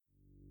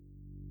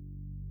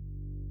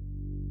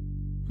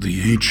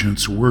The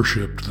ancients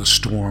worshipped the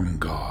storm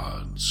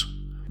gods.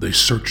 They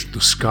searched the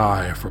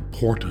sky for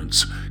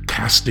portents,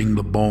 casting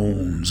the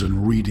bones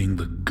and reading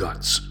the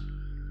guts.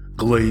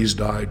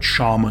 Glazed-eyed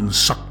shamans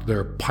sucked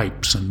their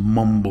pipes and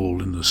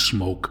mumbled in the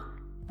smoke.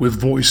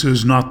 With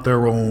voices not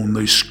their own,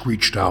 they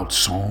screeched out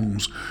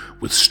songs.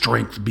 With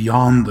strength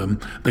beyond them,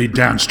 they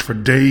danced for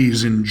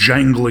days in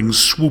jangling,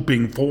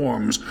 swooping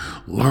forms,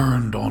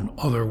 learned on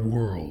other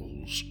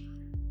worlds.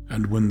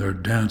 And when their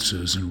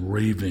dances and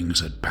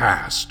ravings had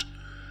passed,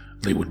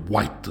 they would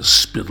wipe the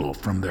spittle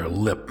from their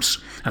lips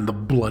and the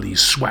bloody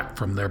sweat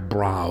from their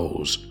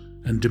brows,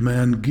 and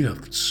demand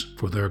gifts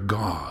for their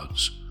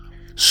gods,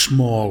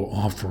 small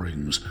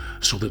offerings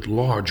so that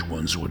large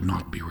ones would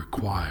not be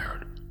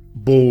required,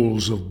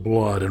 bowls of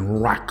blood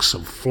and racks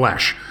of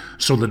flesh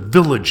so that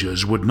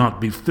villages would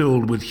not be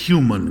filled with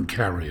human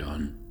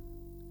carrion.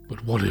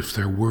 But what if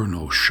there were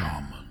no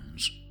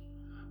shamans?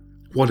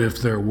 What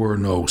if there were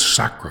no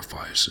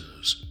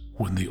sacrifices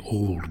when the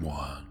old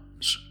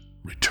ones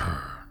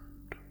returned?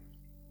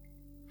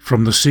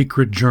 From the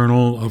Secret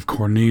Journal of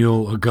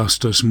Cornel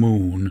Augustus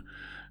Moon,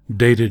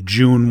 dated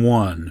June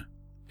 1,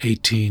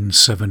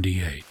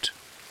 1878.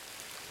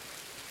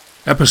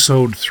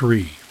 Episode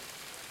 3.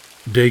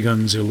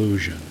 Dagon's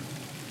Illusion.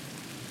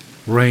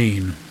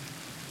 Rain,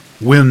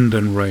 wind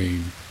and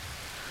rain.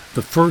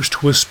 The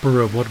first whisper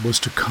of what was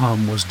to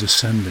come was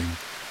descending.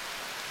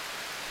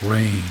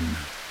 Rain,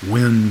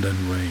 wind and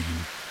rain,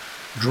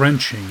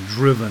 drenching,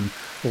 driven,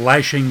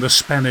 lashing the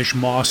Spanish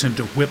moss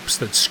into whips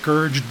that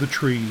scourged the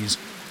trees.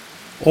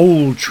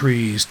 Old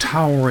trees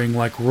towering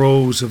like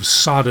rows of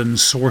sodden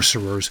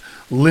sorcerers,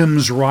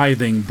 limbs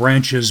writhing,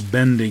 branches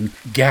bending,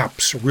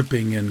 gaps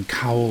ripping in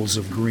cowls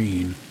of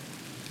green.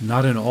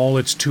 Not in all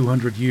its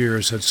 200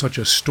 years had such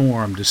a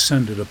storm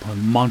descended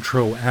upon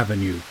Montreux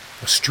Avenue,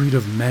 a street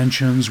of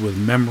mansions with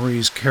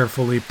memories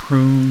carefully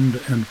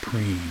pruned and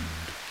preened.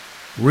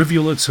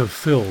 Rivulets of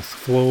filth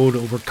flowed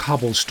over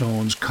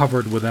cobblestones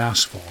covered with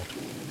asphalt.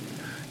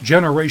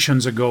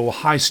 Generations ago,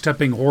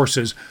 high-stepping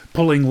horses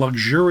pulling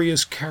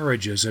luxurious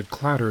carriages had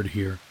clattered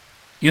here.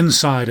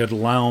 Inside had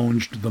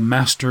lounged the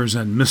masters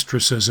and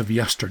mistresses of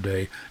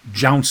yesterday,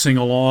 jouncing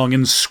along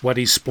in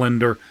sweaty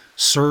splendor,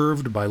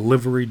 served by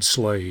liveried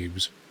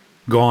slaves.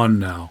 Gone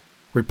now,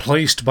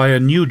 replaced by a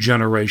new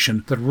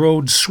generation that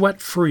rode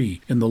sweat-free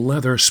in the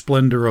leather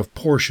splendor of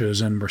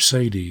Porsches and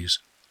Mercedes.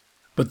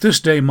 But this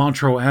day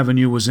Montreux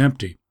Avenue was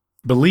empty.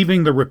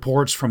 Believing the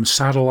reports from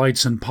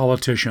satellites and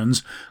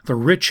politicians, the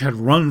rich had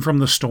run from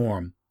the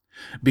storm.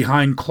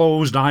 Behind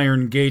closed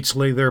iron gates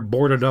lay their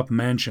boarded-up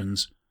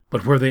mansions.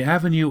 But where the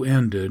avenue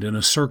ended in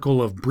a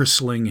circle of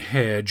bristling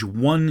hedge,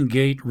 one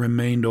gate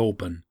remained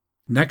open.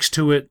 Next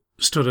to it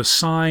stood a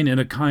sign in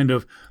a kind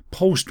of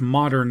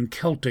postmodern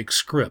Celtic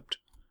script.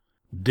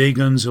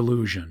 Dagon's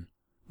Illusion,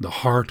 the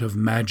heart of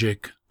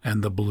magic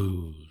and the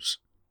blues.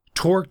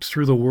 Torqued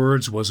through the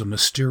words was a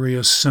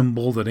mysterious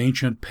symbol that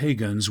ancient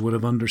pagans would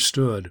have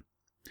understood.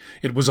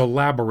 It was a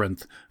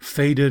labyrinth,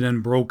 faded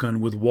and broken,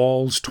 with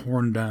walls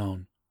torn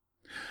down.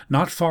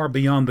 Not far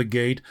beyond the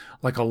gate,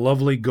 like a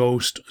lovely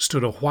ghost,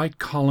 stood a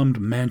white-columned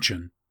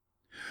mansion.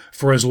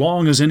 For as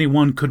long as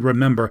anyone could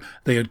remember,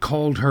 they had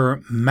called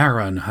her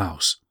Marin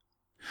House.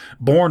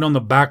 Born on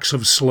the backs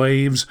of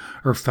slaves,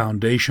 her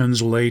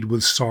foundations laid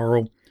with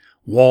sorrow,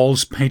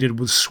 walls painted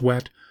with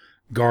sweat,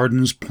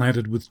 gardens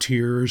planted with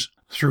tears,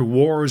 through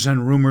wars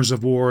and rumors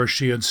of war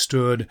she had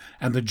stood,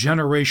 and the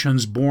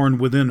generations born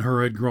within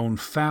her had grown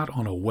fat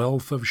on a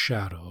wealth of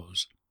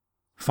shadows.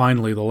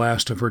 Finally, the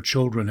last of her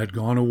children had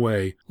gone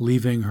away,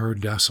 leaving her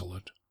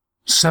desolate.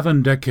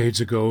 7 decades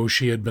ago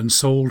she had been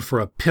sold for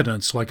a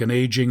pittance like an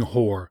aging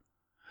whore.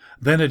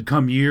 Then had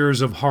come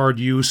years of hard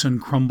use and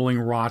crumbling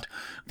rot,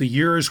 the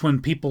years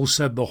when people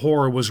said the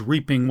whore was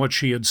reaping what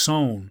she had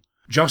sown.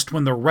 Just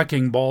when the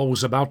wrecking ball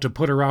was about to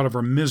put her out of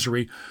her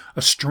misery,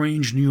 a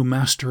strange new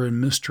master and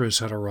mistress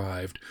had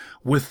arrived.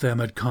 With them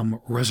had come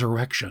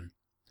resurrection.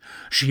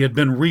 She had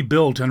been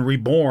rebuilt and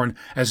reborn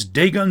as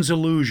Dagon's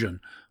Illusion,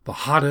 the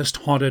hottest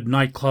haunted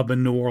nightclub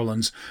in New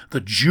Orleans,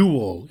 the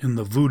jewel in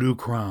the voodoo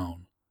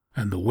crown.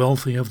 And the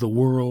wealthy of the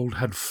world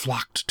had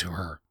flocked to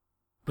her.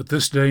 But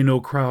this day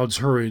no crowds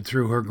hurried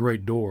through her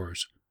great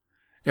doors.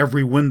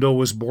 Every window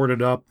was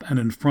boarded up, and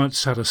in front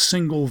sat a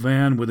single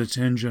van with its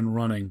engine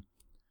running.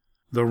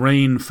 The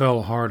rain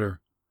fell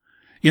harder.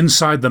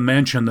 Inside the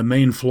mansion the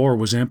main floor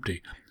was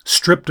empty.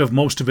 Stripped of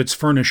most of its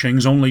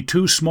furnishings, only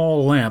 2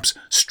 small lamps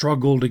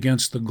struggled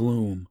against the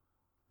gloom.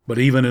 But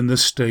even in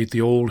this state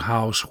the old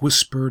house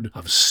whispered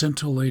of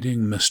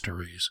scintillating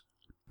mysteries.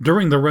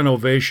 During the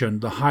renovation,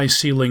 the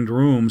high-ceilinged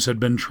rooms had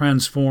been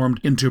transformed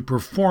into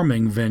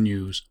performing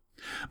venues.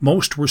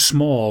 Most were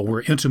small,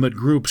 where intimate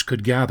groups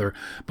could gather,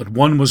 but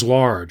one was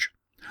large.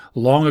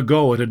 Long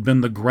ago it had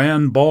been the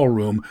grand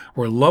ballroom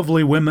where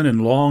lovely women in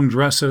long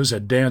dresses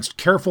had danced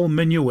careful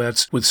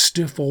minuets with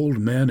stiff old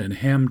men in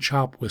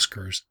ham-chop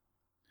whiskers.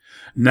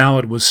 Now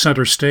it was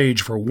center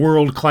stage for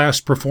world-class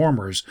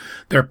performers,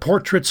 their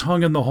portraits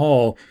hung in the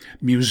hall,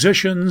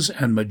 musicians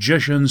and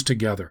magicians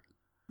together.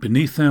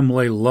 Beneath them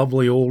lay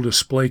lovely old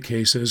display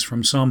cases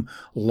from some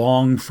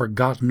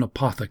long-forgotten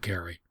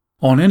apothecary.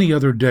 On any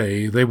other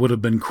day they would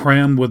have been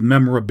crammed with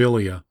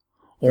memorabilia,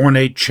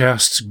 ornate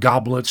chests,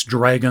 goblets,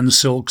 dragon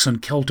silks,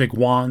 and Celtic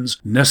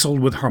wands, nestled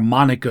with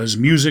harmonicas,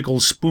 musical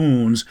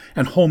spoons,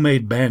 and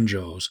homemade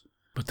banjos.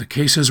 But the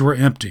cases were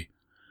empty,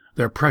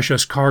 their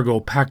precious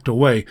cargo packed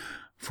away,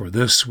 for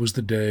this was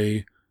the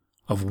day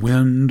of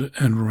wind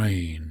and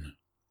rain.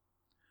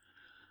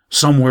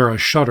 Somewhere a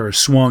shutter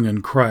swung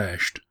and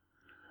crashed.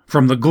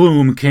 From the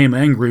gloom came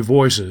angry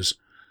voices.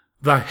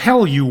 "The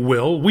hell you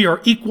will! We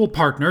are equal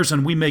partners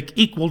and we make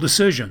equal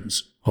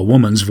decisions." A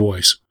woman's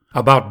voice.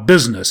 "About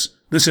business.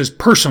 This is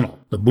personal."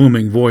 The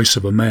booming voice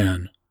of a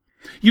man.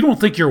 "You don't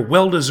think your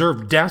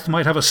well-deserved death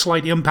might have a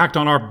slight impact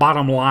on our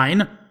bottom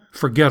line?"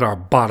 "Forget our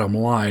bottom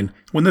line.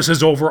 When this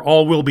is over,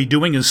 all we'll be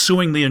doing is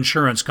suing the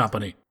insurance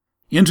company."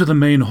 Into the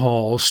main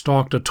hall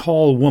stalked a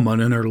tall woman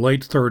in her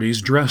late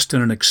 30s, dressed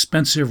in an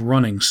expensive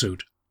running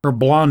suit. Her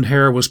blonde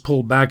hair was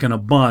pulled back in a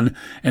bun,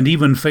 and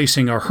even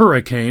facing a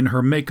hurricane,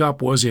 her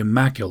makeup was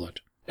immaculate.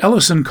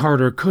 Ellison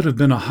Carter could have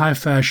been a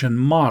high-fashion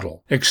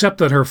model, except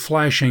that her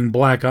flashing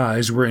black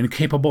eyes were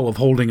incapable of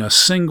holding a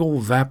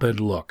single vapid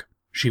look.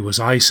 She was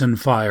ice and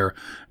fire,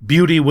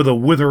 beauty with a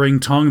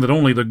withering tongue that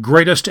only the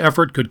greatest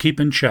effort could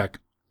keep in check.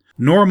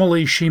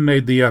 Normally she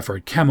made the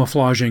effort,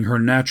 camouflaging her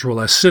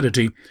natural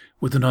acidity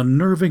with an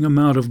unnerving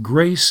amount of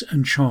grace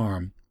and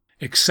charm,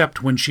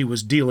 except when she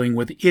was dealing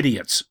with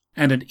idiots,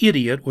 and an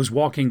idiot was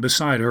walking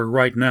beside her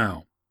right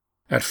now.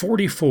 At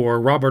 44,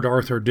 Robert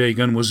Arthur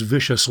Dagan was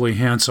viciously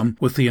handsome,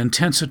 with the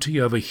intensity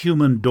of a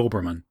human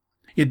Doberman.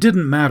 It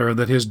didn't matter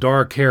that his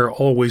dark hair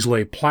always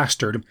lay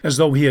plastered, as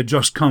though he had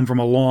just come from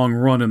a long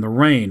run in the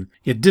rain.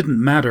 It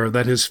didn't matter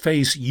that his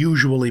face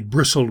usually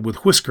bristled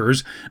with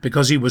whiskers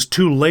because he was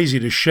too lazy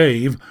to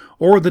shave,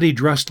 or that he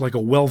dressed like a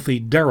wealthy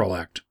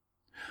derelict.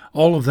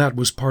 All of that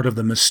was part of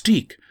the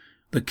mystique,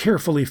 the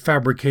carefully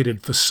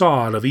fabricated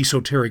facade of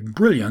esoteric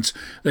brilliance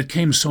that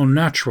came so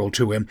natural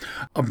to him,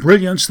 a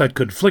brilliance that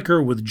could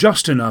flicker with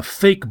just enough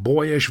fake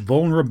boyish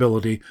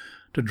vulnerability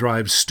to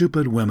drive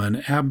stupid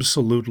women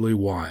absolutely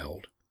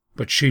wild.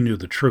 But she knew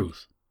the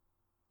truth.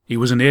 He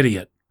was an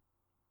idiot.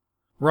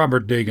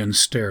 Robert Dagan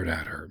stared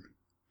at her.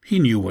 He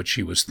knew what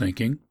she was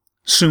thinking.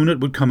 Soon it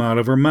would come out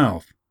of her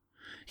mouth.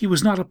 He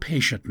was not a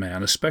patient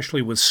man,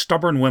 especially with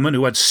stubborn women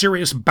who had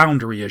serious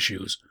boundary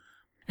issues.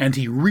 And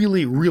he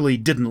really, really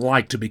didn't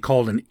like to be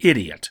called an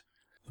idiot.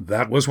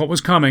 That was what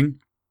was coming.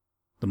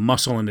 The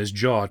muscle in his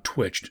jaw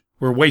twitched.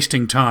 "We're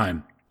wasting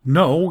time."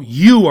 "No,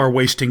 you are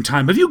wasting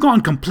time. Have you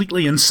gone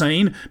completely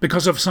insane?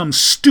 Because of some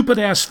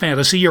stupid-ass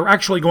fantasy, you're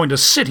actually going to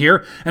sit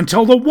here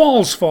until the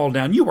walls fall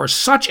down. You are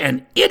such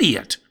an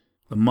idiot!"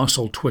 The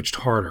muscle twitched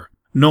harder.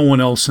 No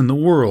one else in the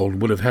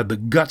world would have had the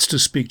guts to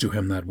speak to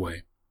him that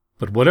way.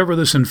 But whatever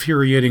this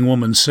infuriating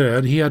woman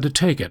said, he had to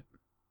take it,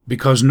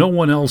 because no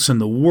one else in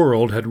the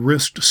world had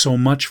risked so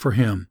much for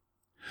him.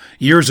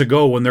 Years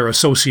ago, when their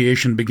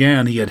association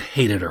began, he had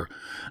hated her.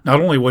 Not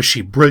only was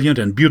she brilliant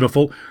and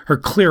beautiful, her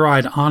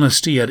clear-eyed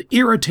honesty had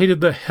irritated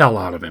the hell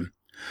out of him.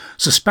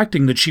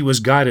 Suspecting that she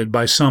was guided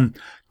by some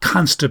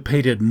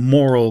constipated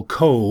moral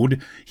code,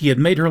 he had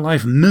made her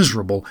life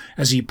miserable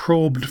as he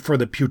probed for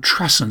the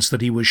putrescence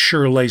that he was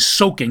sure lay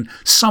soaking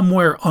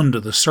somewhere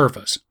under the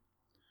surface.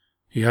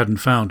 He hadn't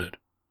found it.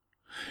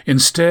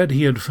 Instead,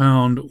 he had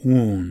found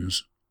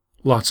wounds.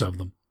 Lots of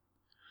them.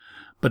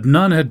 But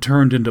none had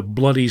turned into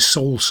bloody,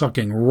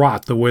 soul-sucking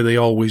rot the way they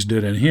always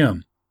did in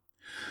him.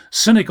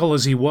 Cynical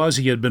as he was,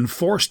 he had been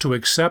forced to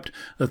accept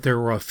that there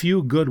were a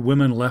few good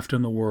women left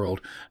in the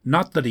world.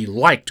 Not that he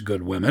liked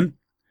good women.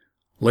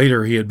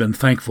 Later he had been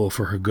thankful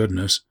for her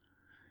goodness.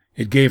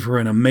 It gave her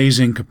an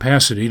amazing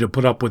capacity to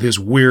put up with his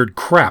weird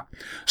crap,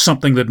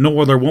 something that no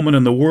other woman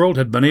in the world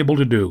had been able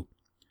to do.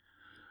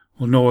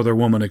 Well, no other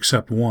woman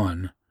except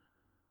one.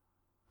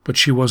 But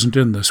she wasn't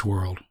in this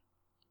world.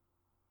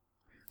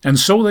 And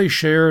so they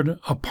shared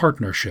a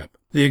partnership,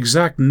 the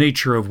exact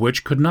nature of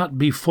which could not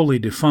be fully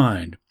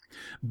defined.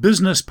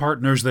 Business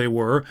partners they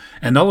were,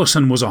 and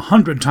Ellison was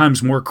 100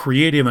 times more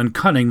creative and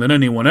cunning than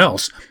anyone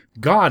else.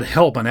 God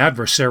help an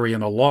adversary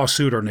in a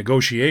lawsuit or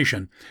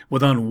negotiation.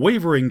 With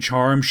unwavering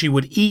charm, she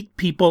would eat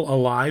people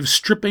alive,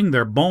 stripping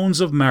their bones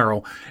of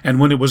marrow, and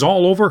when it was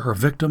all over, her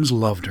victims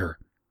loved her.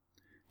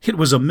 It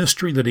was a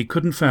mystery that he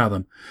couldn't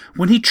fathom.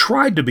 When he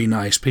tried to be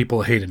nice,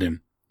 people hated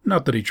him.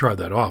 Not that he tried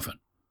that often.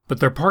 But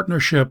their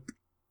partnership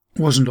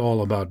wasn't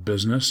all about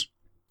business.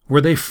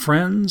 Were they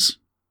friends?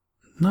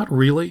 Not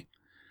really.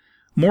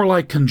 More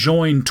like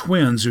conjoined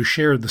twins who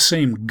shared the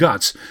same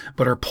guts,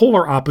 but are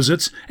polar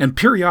opposites and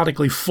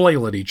periodically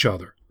flail at each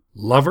other.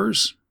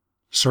 Lovers?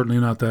 Certainly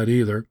not that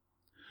either.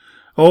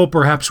 Oh,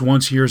 perhaps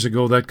once years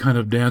ago that kind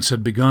of dance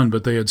had begun,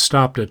 but they had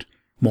stopped it.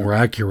 More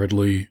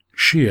accurately,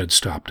 she had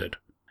stopped it.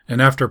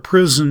 And after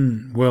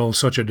prison, well,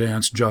 such a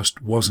dance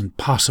just wasn't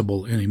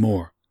possible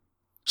anymore.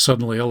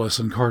 Suddenly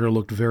Ellison Carter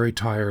looked very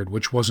tired,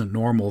 which wasn't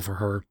normal for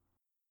her.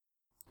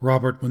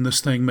 "Robert, when this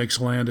thing makes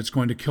land, it's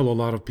going to kill a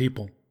lot of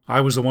people.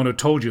 I was the one who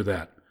told you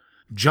that.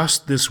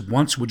 Just this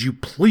once, would you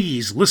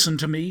please listen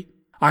to me?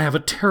 I have a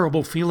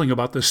terrible feeling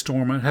about this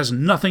storm, and it has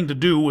nothing to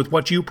do with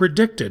what you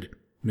predicted."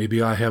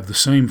 "Maybe I have the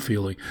same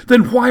feeling."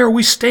 "Then why are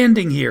we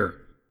standing here?"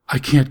 "I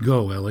can't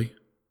go, Ellie."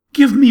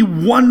 "Give me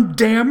one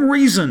damn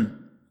reason."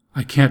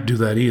 "I can't do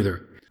that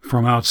either."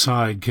 From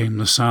outside came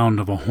the sound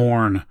of a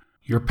horn.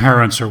 "Your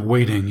parents are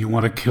waiting. You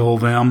want to kill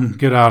them?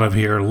 Get out of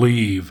here.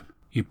 Leave."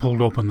 He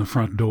pulled open the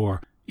front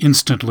door.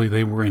 Instantly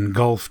they were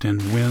engulfed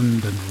in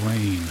wind and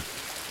rain.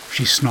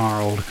 She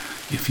snarled,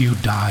 "If you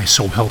die,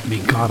 so help me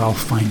God, I'll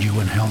find you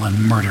in hell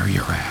and murder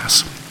your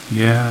ass."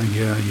 Yeah.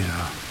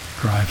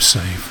 Drive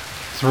safe."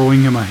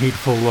 Throwing him a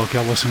hateful look,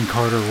 Ellison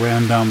Carter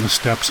ran down the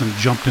steps and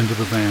jumped into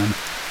the van.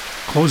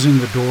 Closing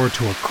the door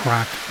to a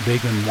crack,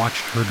 Dagan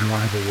watched her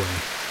drive away.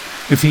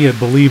 If he had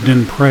believed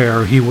in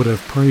prayer, he would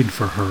have prayed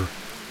for her.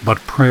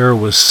 But prayer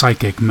was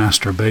psychic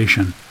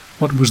masturbation.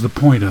 What was the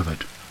point of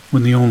it,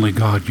 when the only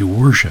God you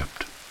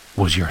worshipped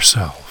was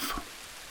yourself?